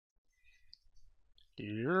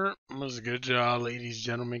Yeah, what's good, y'all, ladies,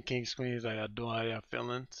 gentlemen, kings, queens? How y'all doing? How y'all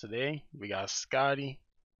feeling today? We got Scotty,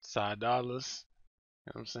 Dollaz, you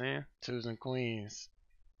know what I'm saying? 2's and queens.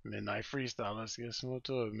 Midnight freestyle. Let's get smooth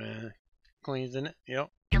to it, man. Queens in it? Yep.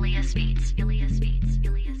 Ilias Beats.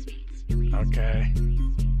 Okay.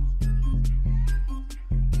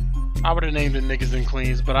 I would have named it niggas and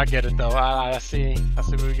queens, but I get it though. I see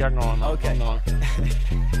what we got going on. Okay. On.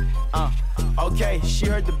 Okay, she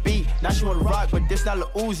heard the beat, now she wanna rock, but this not Lil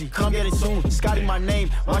Uzi. Come get it soon, Scotty my name,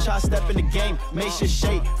 watch how I step in the game, make shit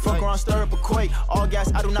shake, fuck around, stir up a quake, all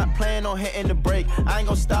gas, I do not plan on hitting the brake, I ain't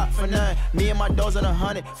gon' stop for none, me and my dogs on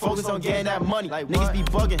 100, focus on getting that money, like niggas be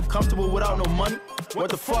bugging, comfortable without no money, what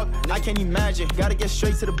the fuck, I can't imagine, gotta get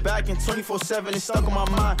straight to the back and 24/7 is stuck on my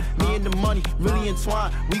mind, me and the money, really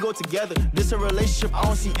entwined, we go together, this a relationship I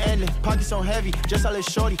don't see ending, pockets on heavy, just I let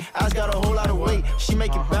shorty, ass got a whole lot of weight, she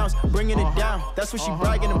make it bounce, bringing it down, that's what she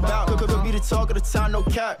bragging about. Could be the talk of the town, no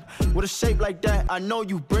cap. With a shape like that, I know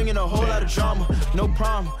you bringing a whole lot of drama. No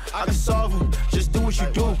problem, I can solve them. Just do what you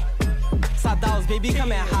do. $5, baby,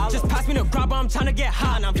 come and holler. Just pass me the grabber, I'm tryna get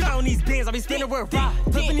hot. And I'm counting these bands, I be spinning with rock.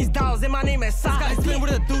 Flipping these dollars, and my name is Scotty. Got spinning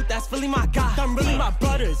with a dude, that's really my guy. Them really my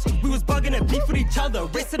brothers. We was bugging and beef with each other.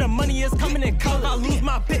 Race to the money is coming in color. If I lose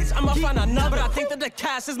my bitch, I'ma find another. But I think that the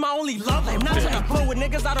cash is my only love. I'm not tryna blow with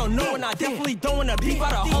niggas I don't know, and I definitely don't wanna beef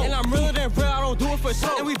out a hole. And I'm realer than real, I don't do it for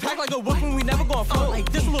show. And we pack like a wolf and we never gon' float.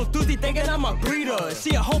 Like this little doozy thinking I'm a breeder.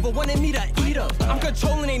 She a hoe but wanted me to eat her. I'm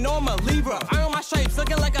controlling, they know I'm a Libra. I own my stripes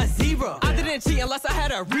looking like a zebra. I didn't cheat unless I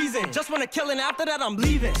had a reason. Just wanna kill and after that I'm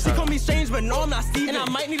leaving. She call me strange but no I'm not Steven. And I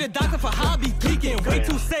might need a doctor for how I be geeking. Way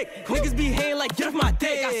too sick, niggas be hating like get off my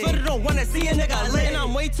dick. I swear they don't wanna see a nigga lit. And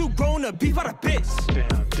I'm way too grown to beef out a bitch.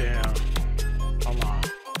 Damn. Come on.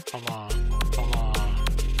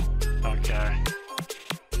 Okay.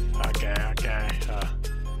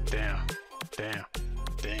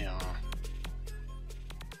 Damn.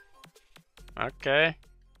 Okay.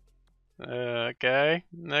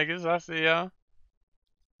 Niggas, I see y'all.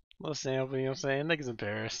 Little sample, you know what I'm saying? Niggas in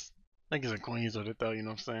Paris. Niggas in Queens with it though, you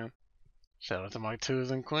know what I'm saying? Shout out to my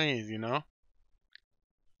 2's and Queens, you know?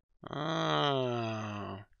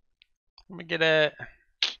 I'm gonna get at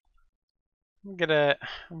 7,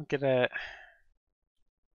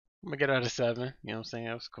 you know what I'm saying?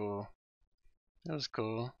 It was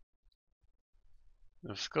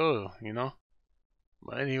cool, you know?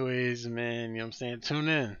 But anyways, man, you know what I'm saying? Tune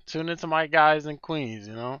in to my guys in Queens,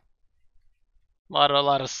 you know? A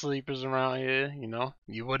lot of sleepers around here, you know?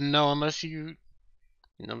 You wouldn't know unless you know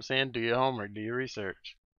what I'm saying? Do your homework, do your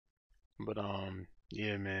research. But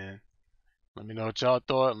yeah, man. Let me know what y'all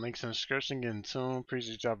thought. Links in the description. Get in tune.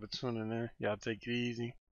 Appreciate y'all for tuning in. Y'all take it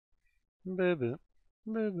easy. Baby.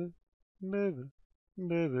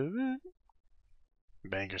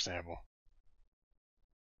 Banger sample.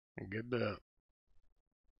 Good bit.